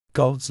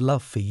God's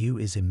love for you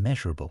is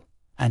immeasurable,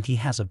 and He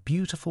has a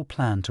beautiful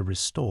plan to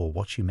restore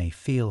what you may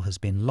feel has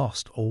been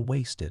lost or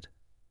wasted.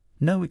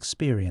 No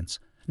experience,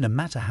 no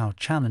matter how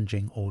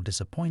challenging or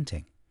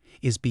disappointing,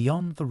 is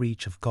beyond the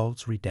reach of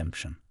God's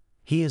redemption.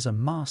 He is a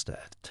master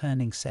at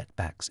turning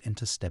setbacks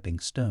into stepping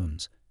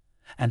stones,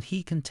 and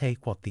He can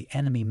take what the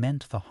enemy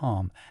meant for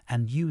harm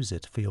and use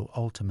it for your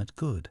ultimate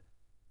good.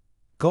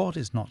 God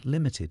is not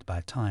limited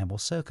by time or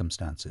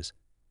circumstances.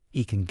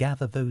 He can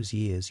gather those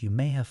years you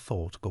may have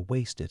thought were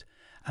wasted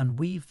and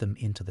weave them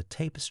into the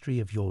tapestry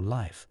of your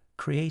life,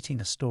 creating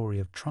a story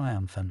of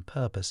triumph and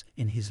purpose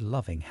in His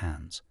loving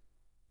hands.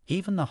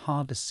 Even the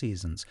hardest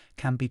seasons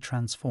can be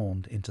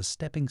transformed into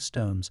stepping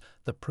stones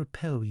that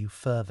propel you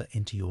further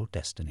into your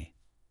destiny.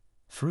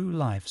 Through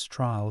life's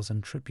trials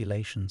and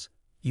tribulations,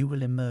 you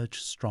will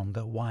emerge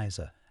stronger,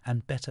 wiser,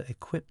 and better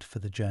equipped for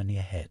the journey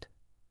ahead.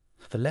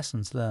 The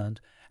lessons learned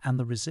and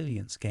the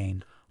resilience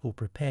gained will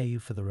prepare you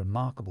for the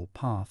remarkable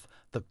path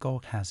that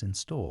God has in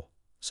store.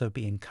 So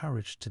be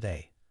encouraged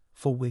today,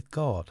 for with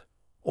God,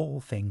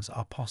 all things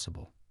are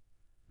possible.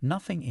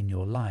 Nothing in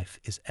your life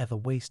is ever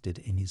wasted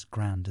in His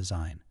grand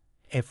design.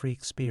 Every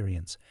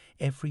experience,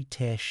 every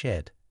tear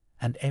shed,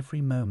 and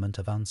every moment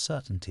of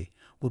uncertainty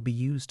will be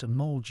used to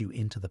mold you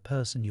into the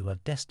person you are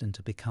destined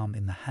to become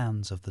in the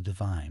hands of the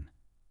divine.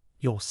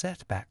 Your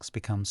setbacks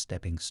become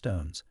stepping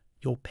stones,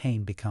 your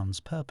pain becomes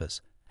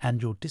purpose,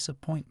 and your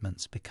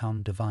disappointments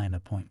become divine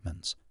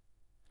appointments.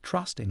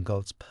 Trust in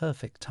God's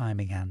perfect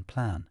timing and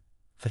plan,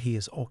 for He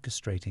is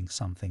orchestrating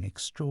something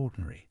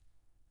extraordinary.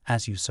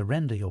 As you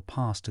surrender your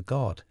past to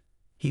God,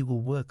 He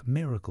will work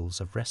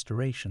miracles of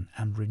restoration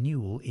and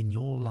renewal in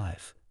your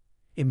life.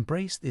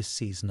 Embrace this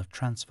season of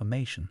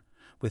transformation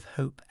with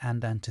hope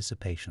and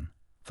anticipation,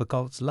 for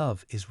God's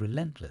love is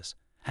relentless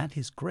and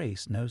His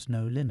grace knows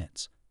no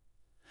limits.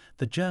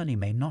 The journey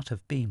may not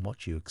have been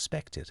what you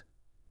expected,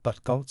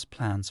 but God's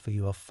plans for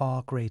you are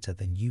far greater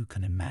than you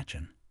can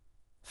imagine.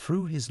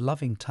 Through His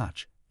loving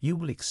touch, you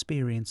will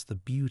experience the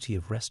beauty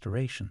of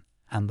restoration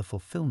and the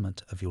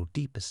fulfillment of your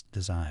deepest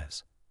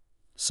desires.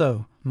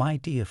 So, my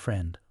dear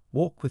friend,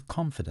 walk with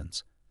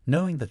confidence,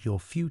 knowing that your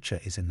future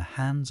is in the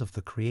hands of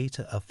the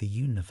Creator of the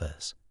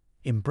universe.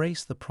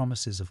 Embrace the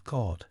promises of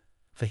God,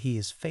 for He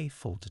is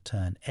faithful to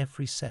turn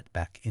every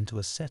setback into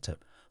a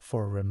setup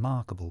for a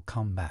remarkable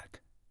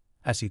comeback.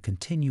 As you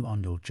continue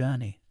on your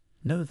journey,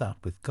 know that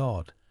with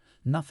God,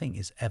 nothing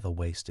is ever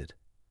wasted.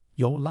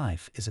 Your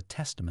life is a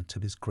testament to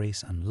His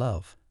grace and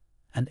love,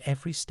 and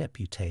every step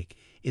you take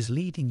is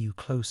leading you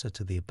closer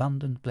to the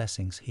abundant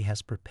blessings He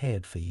has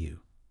prepared for you.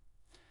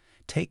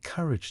 Take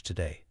courage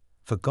today,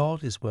 for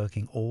God is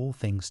working all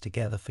things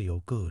together for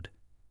your good.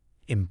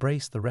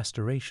 Embrace the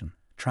restoration,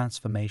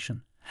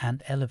 transformation,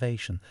 and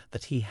elevation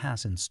that He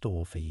has in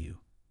store for you.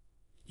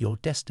 Your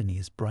destiny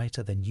is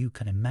brighter than you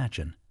can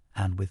imagine,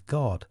 and with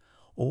God,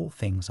 all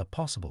things are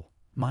possible,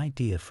 my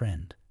dear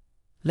friend.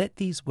 Let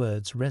these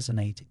words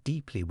resonate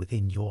deeply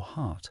within your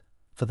heart,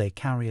 for they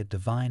carry a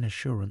divine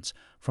assurance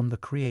from the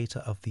Creator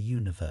of the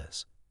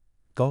universe.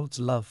 God's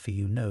love for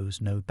you knows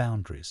no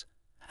boundaries,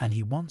 and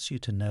He wants you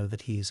to know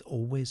that He is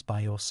always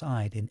by your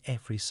side in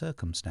every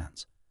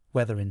circumstance,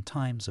 whether in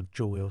times of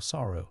joy or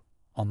sorrow,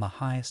 on the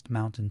highest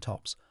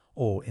mountaintops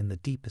or in the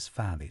deepest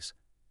valleys.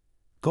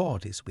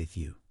 God is with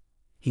you.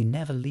 He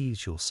never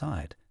leaves your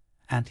side,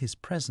 and His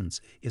presence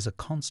is a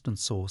constant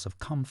source of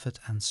comfort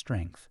and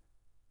strength.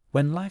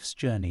 When life's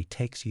journey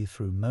takes you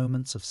through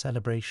moments of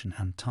celebration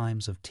and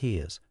times of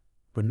tears,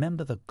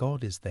 remember that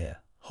God is there,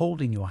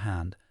 holding your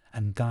hand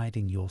and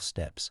guiding your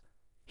steps.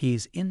 He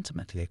is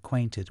intimately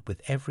acquainted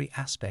with every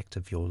aspect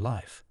of your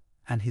life,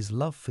 and His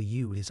love for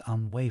you is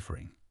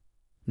unwavering.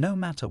 No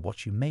matter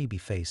what you may be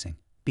facing,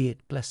 be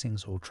it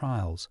blessings or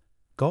trials,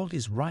 God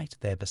is right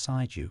there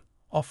beside you,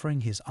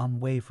 offering His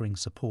unwavering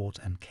support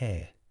and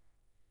care.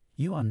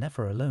 You are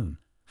never alone,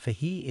 for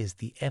He is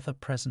the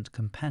ever-present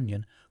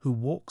companion who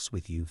walks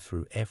with you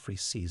through every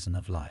season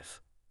of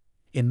life.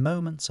 In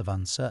moments of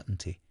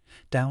uncertainty,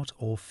 doubt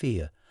or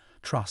fear,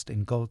 trust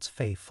in God's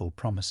faithful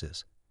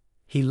promises.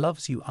 He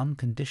loves you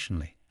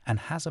unconditionally and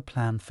has a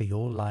plan for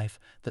your life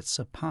that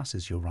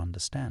surpasses your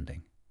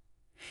understanding.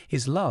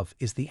 His love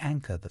is the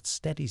anchor that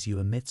steadies you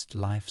amidst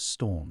life's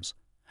storms,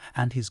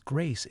 and His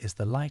grace is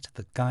the light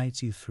that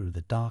guides you through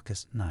the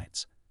darkest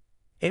nights.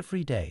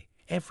 Every day,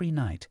 every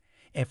night,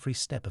 every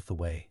step of the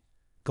way,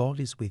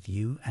 God is with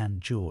you and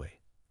joy,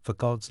 for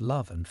God's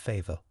love and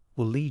favor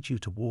will lead you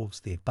towards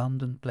the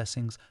abundant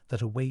blessings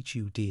that await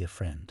you, dear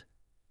friend.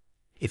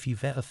 If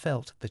you've ever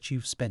felt that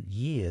you've spent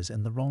years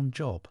in the wrong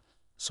job,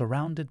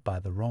 surrounded by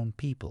the wrong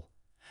people,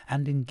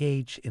 and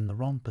engaged in the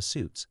wrong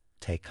pursuits,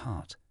 take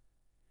heart.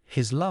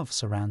 His love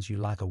surrounds you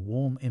like a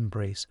warm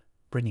embrace,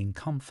 bringing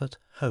comfort,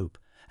 hope,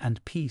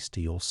 and peace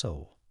to your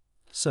soul.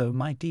 So,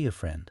 my dear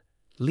friend,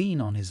 lean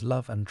on His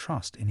love and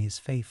trust in His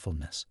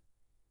faithfulness.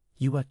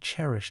 You are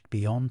cherished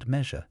beyond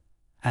measure,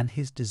 and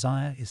His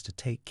desire is to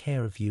take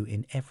care of you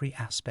in every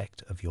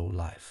aspect of your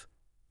life.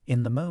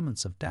 In the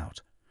moments of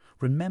doubt,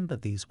 remember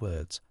these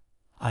words: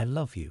 I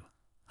love you,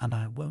 and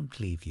I won't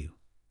leave you.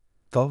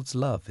 God's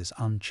love is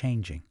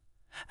unchanging,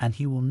 and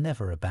He will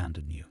never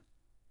abandon you.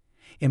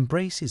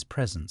 Embrace His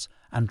presence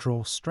and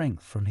draw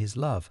strength from His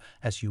love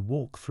as you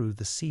walk through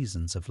the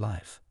seasons of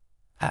life.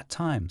 At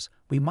times,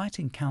 we might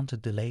encounter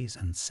delays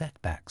and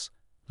setbacks,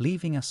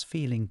 leaving us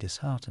feeling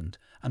disheartened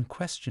and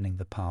questioning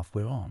the path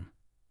we're on.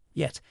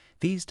 Yet,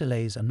 these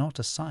delays are not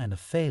a sign of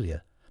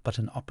failure, but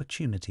an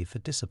opportunity for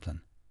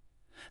discipline.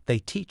 They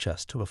teach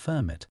us to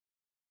affirm it,